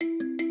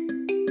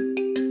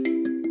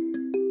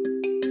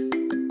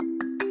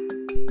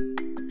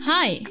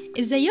Hi,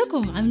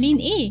 ازيكم عاملين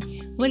ايه؟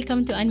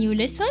 Welcome to a new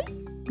lesson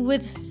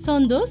with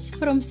Sondos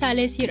from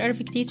Saleh, your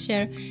Arabic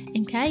teacher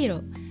in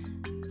Cairo.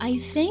 I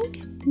think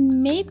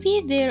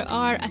maybe there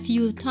are a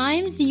few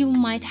times you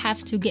might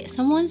have to get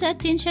someone's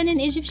attention in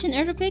Egyptian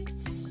Arabic,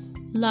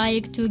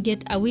 like to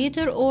get a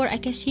waiter or a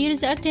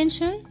cashier's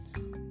attention,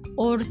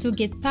 or to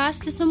get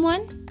past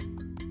someone,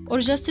 or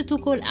just to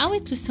call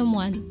out to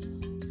someone.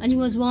 And you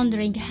was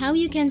wondering how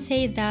you can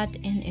say that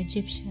in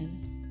Egyptian.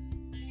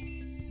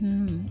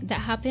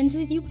 That happened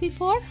with you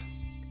before?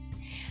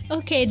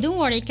 Okay, don't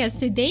worry, because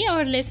today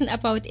our lesson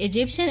about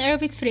Egyptian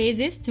Arabic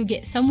phrases to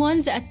get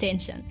someone's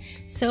attention.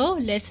 So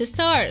let's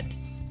start.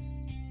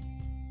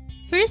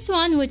 First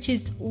one, which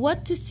is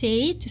what to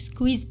say to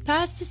squeeze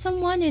past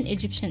someone in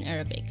Egyptian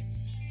Arabic,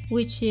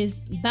 which is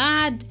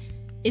bad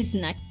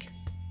iznak.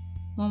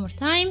 One more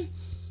time.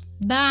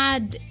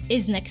 Bad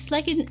iznak.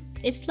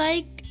 It's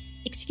like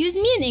excuse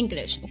me in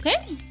English, okay?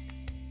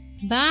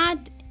 Bad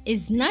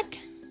iznak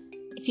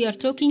if you are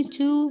talking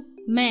to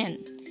men.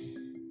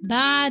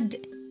 Bad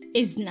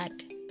iznak.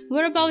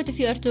 What about if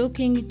you are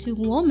talking to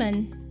woman?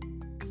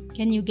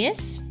 Can you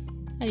guess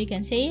how you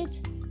can say it?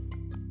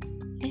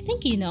 I think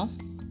you know.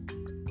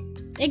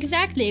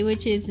 Exactly,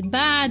 which is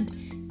bad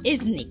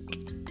iznik.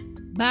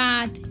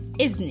 Bad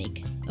iznik.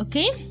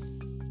 Okay?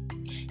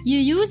 You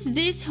use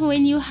this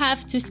when you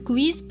have to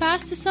squeeze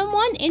past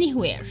someone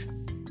anywhere.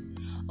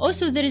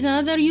 Also, there is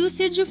another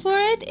usage for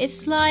it.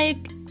 It's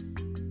like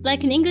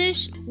in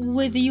English,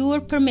 with your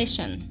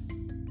permission.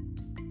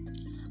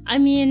 I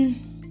mean,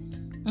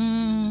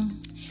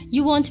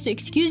 you want to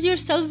excuse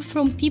yourself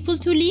from people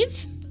to leave,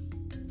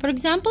 for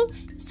example.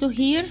 So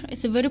here,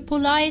 it's a very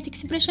polite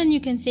expression.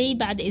 You can say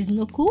بعد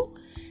إذنكم.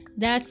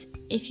 That's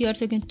if you are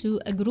talking to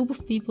a group of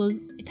people,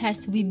 it has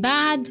to be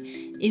بعد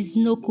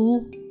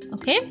إذنكم.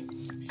 Okay?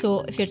 So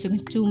if you're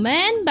talking to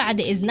men, بعد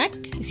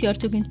إذنك. If you are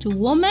talking to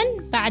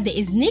woman, بعد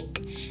إذنك.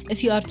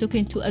 If you are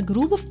talking to a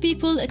group of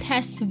people, it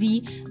has to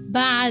be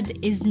بعد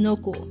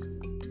إذنكم.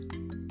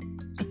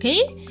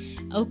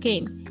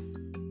 Okay.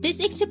 This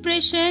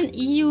expression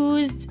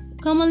used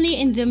commonly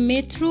in the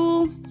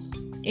metro,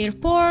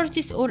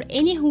 airports, or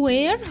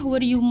anywhere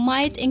where you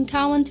might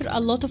encounter a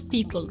lot of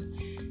people.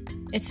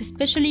 It's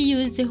especially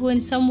used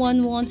when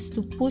someone wants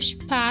to push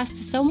past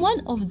someone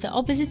of the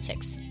opposite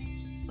sex.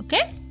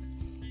 Okay.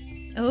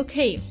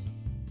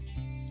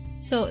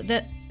 So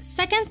the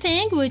second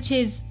thing, which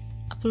is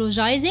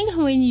apologizing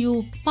when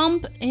you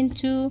bump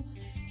into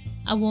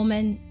a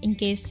woman, in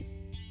case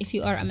if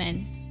you are a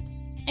man.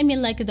 I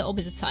mean like the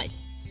opposite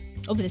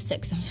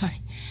sex, I'm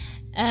sorry.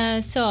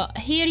 So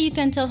here you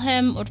can tell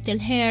him or tell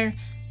her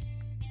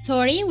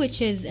sorry,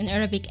 which is in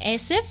Arabic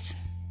آسف.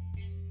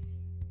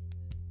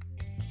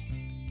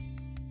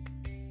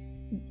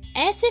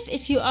 آسف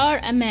if you are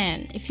a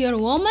man. If you're a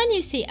woman,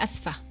 you say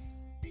أسفة.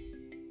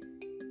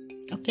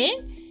 Okay?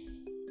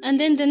 And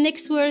then the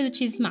next word,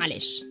 which is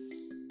معلش.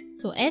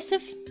 So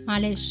آسف,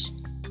 معلش.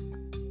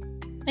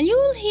 And you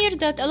will hear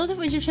that a lot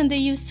of Egyptians, they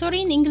use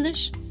sorry in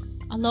English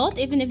a lot,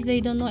 even if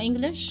they don't know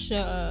English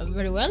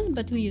very well,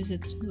 but we use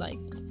it like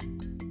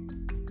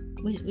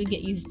we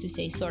get used to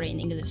say sorry in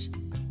English.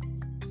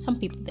 Some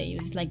people, they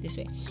use it like this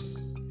way.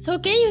 So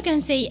okay, you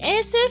can say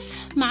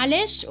آسف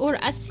معلش or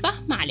أسفة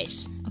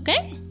معلش.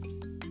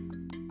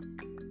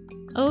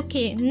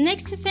 Okay,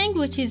 next thing,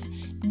 which is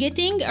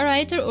getting a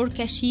writer or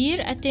cashier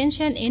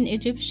attention in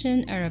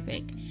Egyptian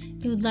Arabic.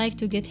 You would like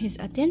to get his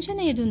attention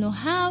and you don't know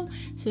how,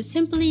 so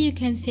simply you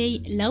can say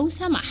لو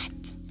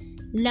سمحت.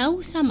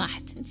 لو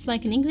سمحت. It's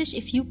like in English,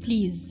 if you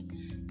please.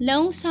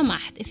 لو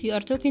سمحت if you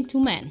are talking to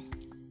men.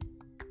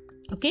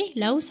 Okay,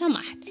 لو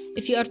سمحت.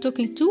 If you are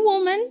talking to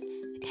women,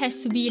 it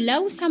has to be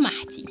لو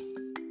سمحتي.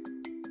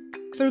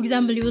 For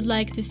example, you would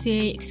like to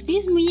say,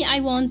 excuse me, I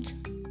want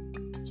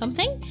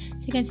something.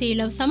 So you can say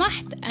لو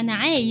سمحت أنا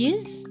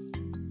عايز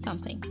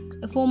something.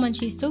 If woman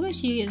she's talking,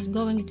 she is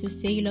going to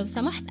say لو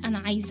سمحت أنا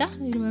عايزة.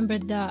 You remember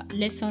the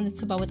lesson,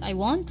 it's about what I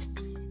want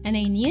and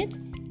I need.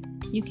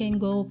 You can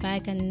go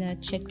back and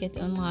check it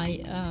on my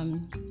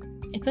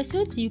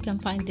episodes. You can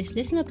find this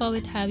lesson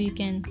about how you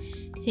can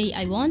say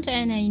I want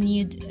and I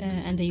need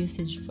and the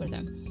usage for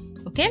them.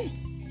 Okay?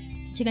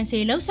 So you can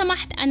say لو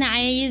سمحت أنا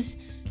عايز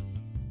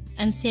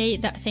and say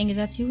that thing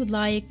that you would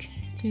like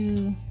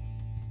to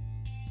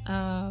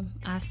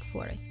ask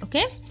for it.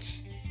 Okay?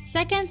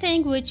 Second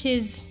thing, which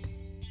is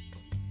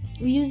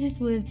we use it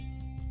with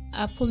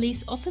a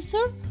police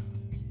officer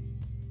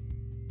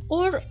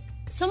or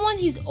someone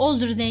who's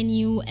older than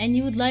you and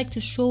you would like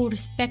to show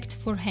respect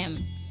for him.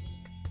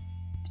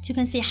 So you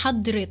can say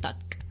حضرتك.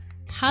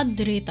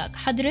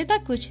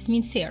 حضرتك, which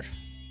means sir.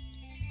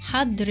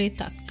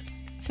 حضرتك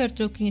if you're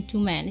talking to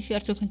man. If you're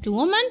talking to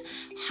woman,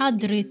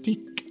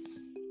 حضرتك.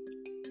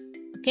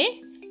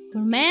 Okay? For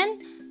man,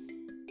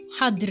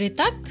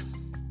 حضرتك.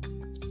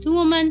 To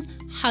woman,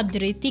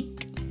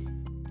 حضرتك.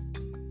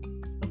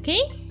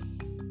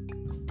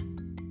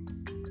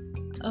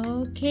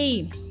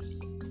 Okay,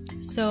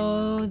 so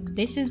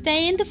this is the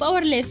end of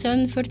our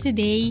lesson for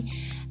today.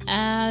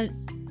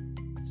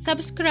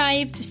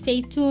 Subscribe to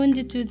stay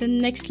tuned to the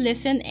next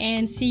lesson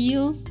and see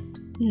you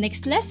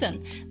next lesson.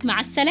 مع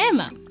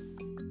السلامة.